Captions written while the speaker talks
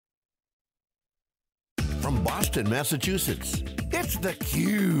from Boston, Massachusetts, it's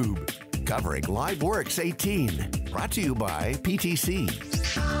theCUBE, covering LiveWorx 18. Brought to you by PTC.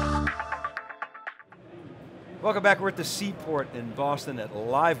 Welcome back, we're at the Seaport in Boston at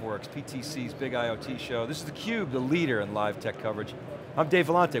LiveWorx, PTC's big IoT show. This is theCUBE, the leader in live tech coverage. I'm Dave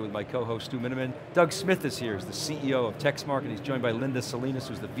Vellante with my co-host Stu Miniman. Doug Smith is here, he's the CEO of Texmark, and he's joined by Linda Salinas,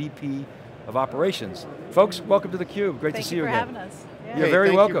 who's the VP of Operations. Folks, welcome to theCUBE, great to see you again. Thank you for having us. Yeah. You're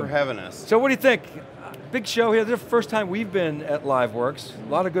very welcome. Thank you for having us. So what do you think? Big show here, this is the first time we've been at LiveWorx. A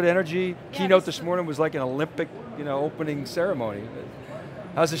lot of good energy. Yeah, Keynote this morning was like an Olympic opening ceremony.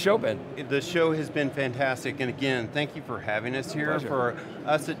 How's the show been? The show has been fantastic, and again, thank you for having us here. Pleasure. For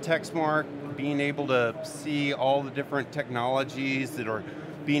us at Texmark, being able to see all the different technologies that are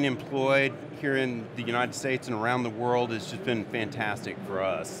being employed here in the United States and around the world has just been fantastic for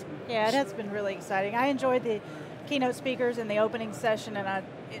us. Yeah, it has been really exciting. I enjoyed the keynote speakers in the opening session, and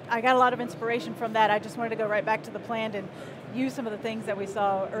I got a lot of inspiration from that. I just wanted to go right back to the plant and use some of the things that we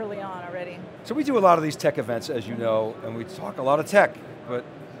saw early on already. So we do a lot of these tech events, as you know, and we talk a lot of tech, but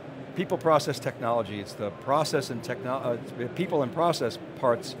people, process, technology, it's the process and people and process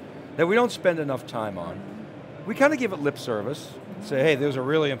parts that we don't spend enough time on. We kind of give it lip service, say, hey, those are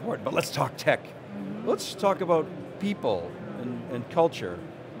really important, but let's talk tech. Let's talk about people and culture.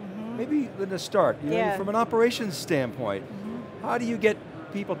 Maybe, Linda, start. From an operations standpoint, how do you get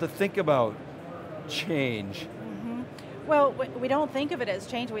people to think about change? Well, we don't think of it as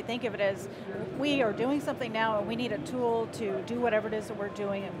change, we think of it as we are doing something now and we need a tool to do whatever it is that we're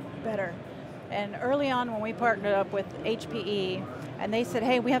doing better. And early on when we partnered up with HPE, and they said,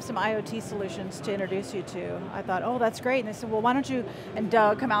 hey, we have some IoT solutions to introduce you to. I thought, oh, that's great. And they said, well, why don't you and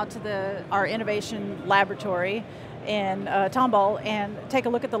Doug come out to our innovation laboratory in Tomball and take a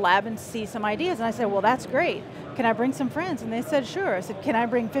look at the lab and see some ideas. And I said, well, that's great. Can I bring some friends? And they said, sure. I said, can I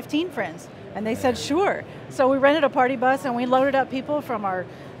bring 15 friends? And they said, sure. So we rented a party bus and we loaded up people from our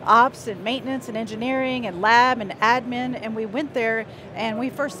ops and maintenance and engineering and lab and admin, and we went there and we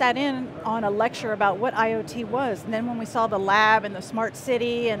first sat in on a lecture about what IoT was. And then when we saw the lab and the smart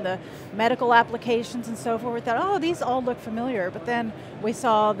city and the medical applications and so forth, we thought, oh, these all look familiar. But then we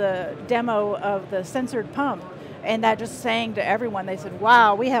saw the demo of the sensored pump, and that just sang to everyone. They said,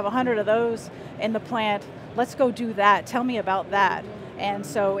 wow, we have 100 of those in the plant. Let's go do that. Tell me about that. And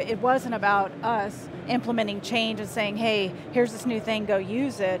so it wasn't about us implementing change and saying, hey, here's this new thing, go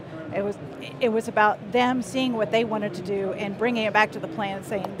use it. It was about them seeing what they wanted to do and bringing it back to the plant and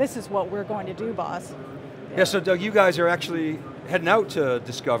saying, this is what we're going to do, boss. Yeah, so Doug, you guys are actually heading out to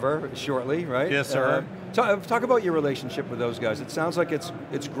Discover shortly, right? Yes, sir. Talk about your relationship with those guys. It sounds like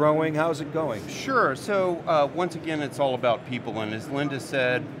it's growing. How's it going? Sure, so once again, it's all about people, and as Linda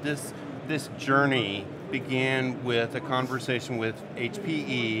said, this journey began with a conversation with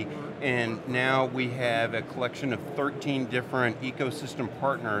HPE, and now we have a collection of 13 different ecosystem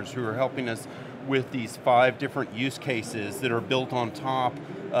partners who are helping us with these 5 different use cases that are built on top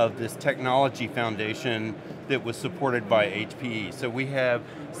of this technology foundation that was supported by HPE. So we have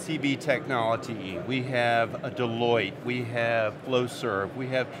CB Technology, we have a Deloitte, we have Flowserve, we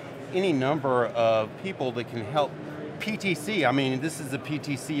have any number of people that can help PTC. I mean, this is a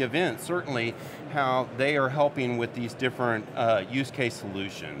PTC event, certainly how they are helping with these different use case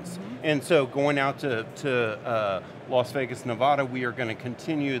solutions. And so going out to Las Vegas, Nevada, we are going to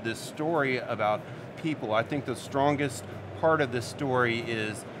continue this story about people. I think the strongest part of this story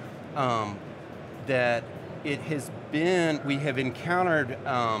is that it has been, we have encountered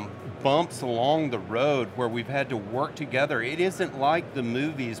bumps along the road where we've had to work together. It isn't like the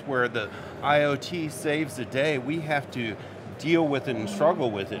movies where the IoT saves the day. We have to deal with it and struggle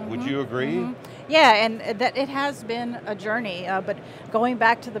with it. Would you agree? Yeah, and that it has been a journey, but going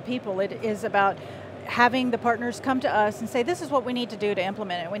back to the people, it is about having the partners come to us and say, this is what we need to do to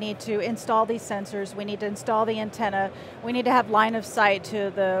implement it. We need to install these sensors, we need to install the antenna, we need to have line of sight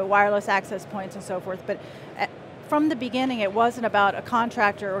to the wireless access points and so forth. But from the beginning, it wasn't about a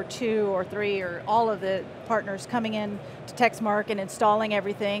contractor or 2 or 3 or all of the partners coming in to Texmark and installing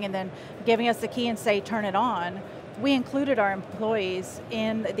everything and then giving us the key and say, turn it on. We included our employees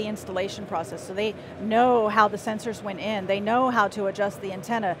in the installation process, so they know how the sensors went in, they know how to adjust the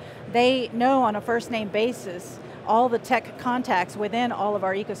antenna, they know on a first name basis all the tech contacts within all of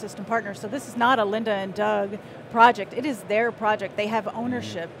our ecosystem partners. So this is not a Linda and Doug project, it is their project, they have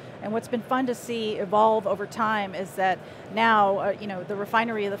ownership. And what's been fun to see evolve over time is that now, the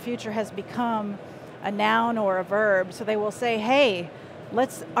refinery of the future has become a noun or a verb, so they will say, hey,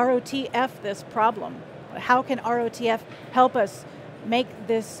 let's ROTF this problem. How can ROTF help us make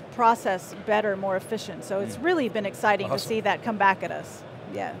this process better, more efficient? So it's really been exciting to see that come back at us.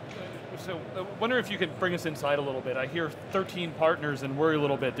 Yeah. So I wonder if you could bring us inside a little bit. I hear 13 partners and worry a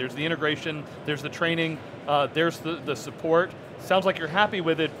little bit. There's the integration, there's the training, there's the support. Sounds like you're happy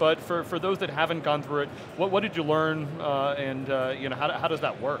with it, but for those that haven't gone through it, what did you learn, and how does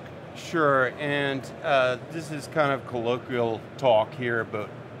that work? Sure, and this is kind of colloquial talk here, but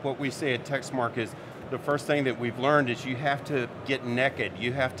what we say at Texmark is the first thing that we've learned is you have to get naked.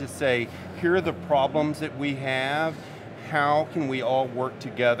 You have to say, here are the problems that we have, how can we all work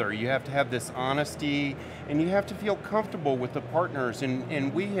together? You have to have this honesty, and you have to feel comfortable with the partners,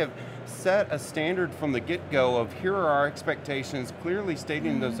 and we have set a standard from the get-go of here are our expectations, clearly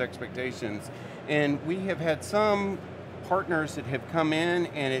stating those expectations, and we have had some partners that have come in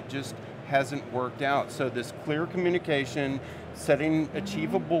and it just hasn't worked out. So this clear communication, setting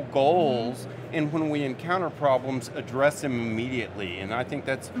achievable goals, and when we encounter problems, address them immediately, and I think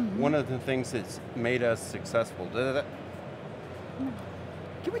that's one of the things that's made us successful.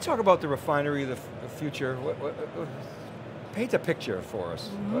 Can we talk about the refinery of the future? Paint a picture for us.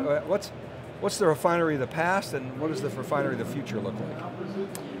 What's the refinery of the past, and what does the refinery of the future look like?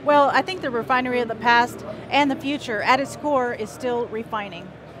 Well, I think the refinery of the past and the future, at its core, is still refining.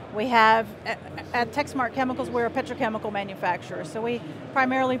 We have, at Texmark Chemicals, we're a petrochemical manufacturer, so we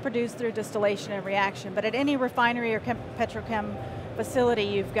primarily produce through distillation and reaction, but at any refinery or petrochem facility,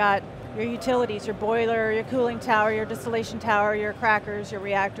 you've got your utilities, your boiler, your cooling tower, your distillation tower, your crackers, your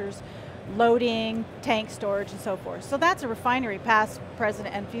reactors, loading, tank storage, and so forth. So that's a refinery, past, present,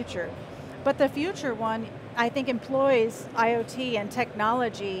 and future. But the future one, I think, employs IoT and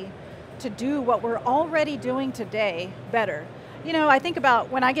technology to do what we're already doing today better. You know, I think about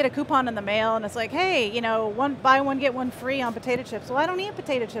when I get a coupon in the mail and it's like, hey, you know, buy one, get one free on potato chips. Well, I don't eat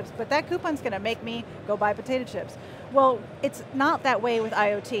potato chips, but that coupon's going to make me go buy potato chips. Well, it's not that way with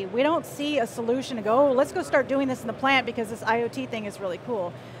IoT. We don't see a solution to go, oh, let's go start doing this in the plant because this IoT thing is really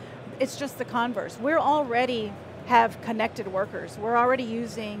cool. It's just the converse. We're already have connected workers. We're already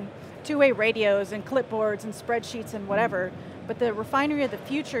using two-way radios and clipboards and spreadsheets and whatever, but the refinery of the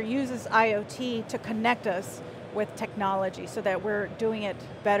future uses IoT to connect us with technology so that we're doing it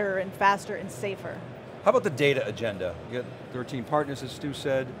better and faster and safer. How about the data agenda? You got 13 partners, as Stu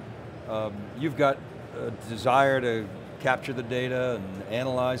said. You've got a desire to capture the data and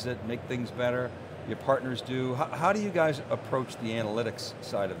analyze it, make things better. Your partners do. How do you guys approach the analytics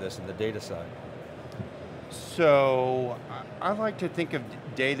side of this and the data side? So, I like to think of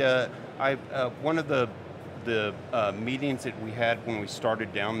data, one of the meetings that we had when we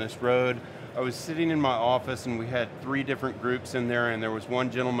started down this road, I was sitting in my office and we had 3 different groups in there, and there was one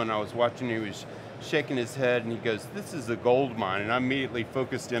gentleman I was watching, he was shaking his head and he goes, this is a gold mine, and I immediately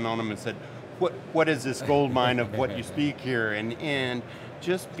focused in on him and said, what is this gold mine of what you speak here? And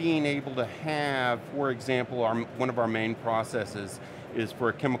just being able to have, for example, one of our main processes is for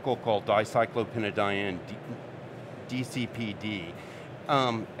a chemical called dicyclopentadiene, DCPD.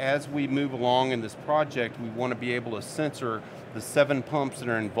 As we move along in this project, we want to be able to censor the 7 pumps that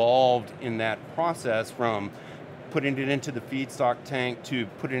are involved in that process, from putting it into the feedstock tank to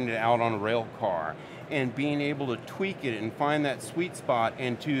putting it out on a rail car, and being able to tweak it and find that sweet spot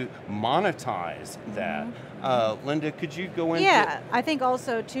and to monetize that. Linda, could you go into? Yeah, I think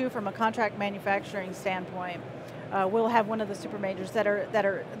also too, from a contract manufacturing standpoint, we'll have one of the super majors that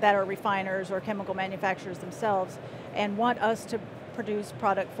are refiners or chemical manufacturers themselves, and want us to produce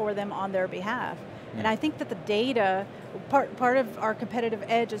product for them on their behalf. And I think that the data, part of our competitive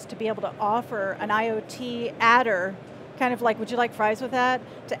edge is to be able to offer an IoT adder, kind of like, would you like fries with that?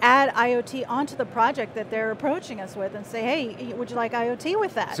 To add IoT onto the project that they're approaching us with and say, hey, would you like IoT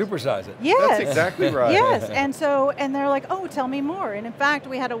with that? Supersize it. Yes. That's exactly right. Yes, and they're like, oh, tell me more. And in fact,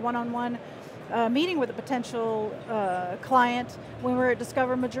 we had a one-on-one meeting with a potential client when we were at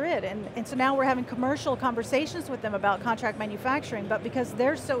Discover Madrid, and so now we're having commercial conversations with them about contract manufacturing, but because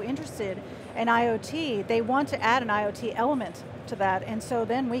they're so interested in IoT, they want to add an IoT element to that, and so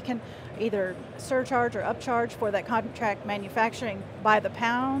then we can either surcharge or upcharge for that contract manufacturing by the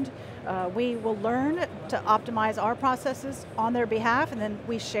pound. We will learn to optimize our processes on their behalf, and then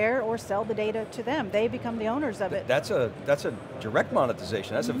we share or sell the data to them. They become the owners of it. That's a direct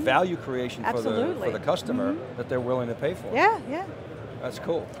monetization. That's a value creation for the customer that they're willing to pay for. Yeah, yeah. That's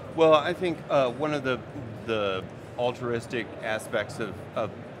cool. Well, I think one of the altruistic aspects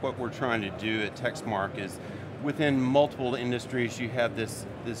of what we're trying to do at Texmark is, within multiple industries, you have this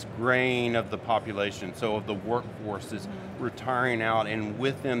grain of the population, so of the workforce is retiring out, and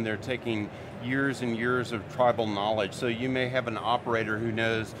with them they're taking years and years of tribal knowledge. So you may have an operator who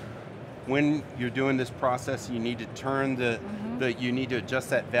knows when you're doing this process, you need to turn the you need to adjust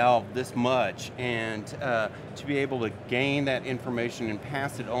that valve this much, and to be able to gain that information and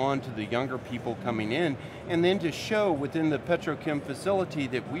pass it on to the younger people coming in, and then to show within the Petrochem facility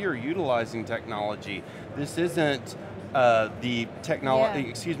that we are utilizing technology. This isn't the technology,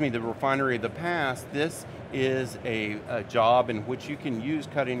 excuse me, the refinery of the past. This is a job in which you can use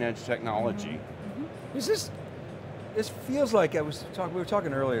cutting edge technology. Is this feels like, we were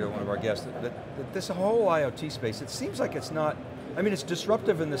talking earlier to one of our guests, that this whole IoT space, it seems like it's not, I mean, it's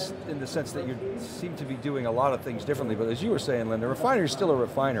disruptive in the sense that you seem to be doing a lot of things differently, but as you were saying, Linda, a refinery is still a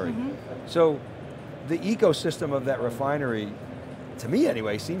refinery. So the ecosystem of that refinery, to me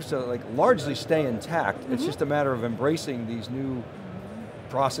anyway, seems to like largely stay intact. It's just a matter of embracing these new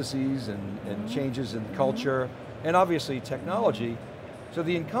processes and changes in culture, and obviously technology. So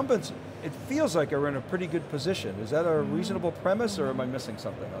the incumbents, it feels like are in a pretty good position. Is that a reasonable premise, or am I missing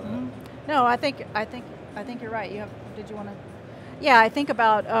something on that? No, I think you're right. Did you want to? Yeah, I think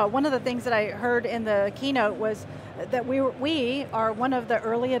about one of the things that I heard in the keynote was that we are one of the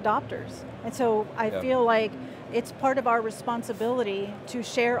early adopters, and so I feel like it's part of our responsibility to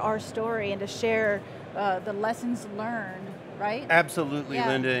share our story and to share the lessons learned. Right? Absolutely,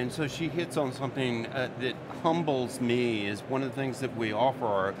 Linda, and so she hits on something that humbles me. Is one of the things that we offer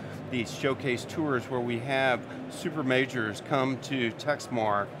are these showcase tours where we have super majors come to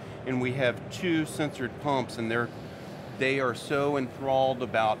Texmark, and we have 2 sensored pumps, and they are so enthralled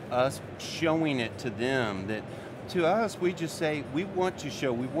about us showing it to them that to us we just say we want to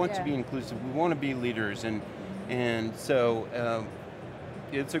show, we want to be inclusive, we want to be leaders, and so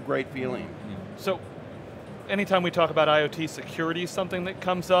it's a great feeling. So anytime we talk about IoT, security is something that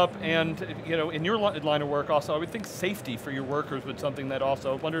comes up, and in your line of work also, I would think safety for your workers would something that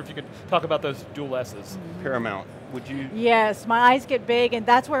also, I wonder if you could talk about those dual S's. Paramount, would you? Yes, my eyes get big, and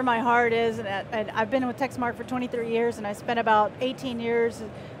that's where my heart is, and I've been with Texmark for 23 years, and I spent about 18 years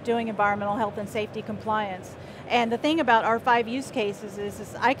doing environmental health and safety compliance. And the thing about our 5 use cases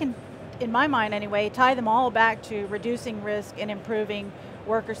is I can, in my mind anyway, tie them all back to reducing risk and improving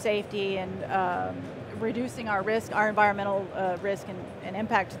worker safety and reducing our risk, our environmental risk and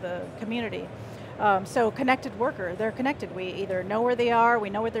impact to the community. So connected worker, they're connected. We either know where they are,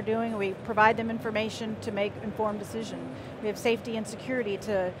 we know what they're doing, we provide them information to make informed decisions. We have safety and security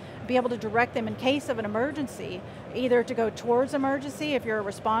to be able to direct them in case of an emergency, either to go towards emergency if you're a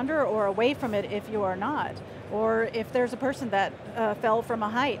responder, or away from it if you are not. Or if there's a person that fell from a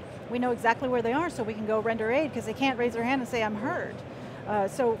height, we know exactly where they are so we can go render aid because they can't raise their hand and say, I'm hurt.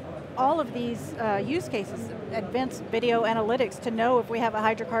 So all of these use cases, advanced video analytics to know if we have a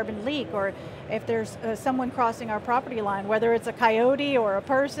hydrocarbon leak or if there's someone crossing our property line, whether it's a coyote or a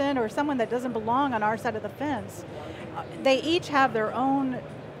person or someone that doesn't belong on our side of the fence. They each have their own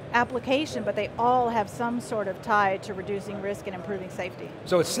application, but they all have some sort of tie to reducing risk and improving safety.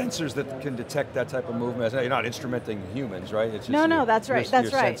 So it's sensors that can detect that type of movement. You're not instrumenting humans, right? It's just no, that's right.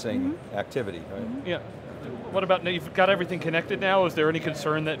 That's right. Sensing activity, right? Yeah. What about, now you've got everything connected now, is there any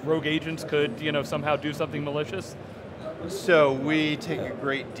concern that rogue agents could somehow do something malicious? So we take a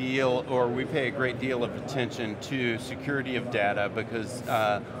great deal, or we pay a great deal of attention to security of data because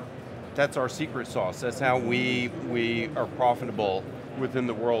that's our secret sauce. That's how we are profitable within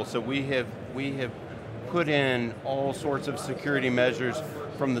the world. So we have put in all sorts of security measures,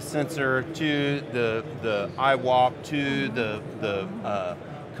 from the sensor to the IWAP to the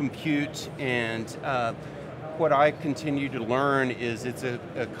compute, and what I continue to learn is it's a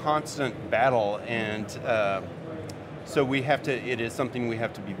constant battle, and so we have to. It is something we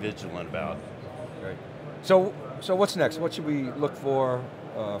have to be vigilant about. Right. So what's next? What should we look for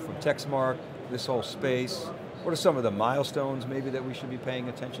from Texmark? This whole space. What are some of the milestones maybe that we should be paying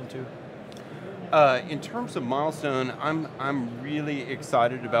attention to? In terms of milestone, I'm really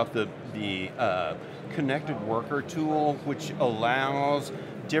excited about the connected worker tool, which allows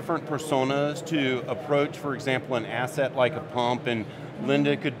different personas to approach, for example, an asset like a pump, and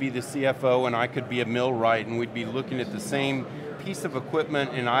Linda could be the CFO and I could be a millwright, and we'd be looking at the same piece of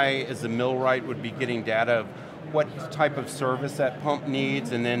equipment, and I, as a millwright, would be getting data of what type of service that pump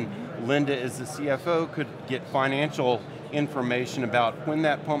needs, and then Linda, as the CFO, could get financial information about when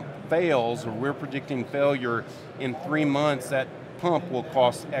that pump fails, or we're predicting failure in 3 months, that pump will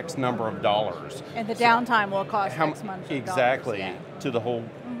cost X number of dollars. And the downtime will cost X months of exactly, dollars. To the whole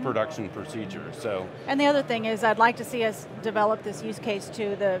production procedure, so. And the other thing is I'd like to see us develop this use case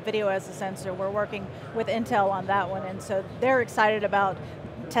to the video as a sensor. We're working with Intel on that one, and so they're excited about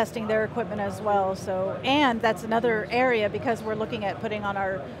testing their equipment as well. So, and that's another area, because we're looking at putting on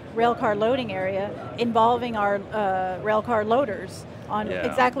our railcar loading area, involving our railcar loaders on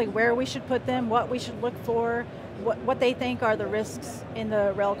exactly where we should put them, what we should look for, what they think are the risks in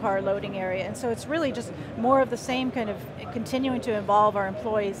the rail car loading area. And so it's really just more of the same, kind of continuing to involve our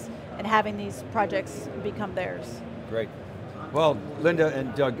employees and having these projects become theirs. Great. Well, Linda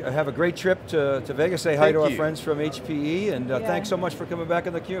and Doug, have a great trip to Vegas. Say hi to our friends from HPE, and thanks so much for coming back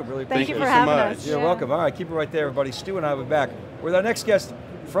on theCUBE. Really Thank appreciate you it. for having us. You're welcome. All right, keep it right there, everybody. Stu and I will be back with our next guest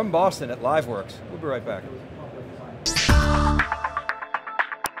from Boston at LiveWorx. We'll be right back.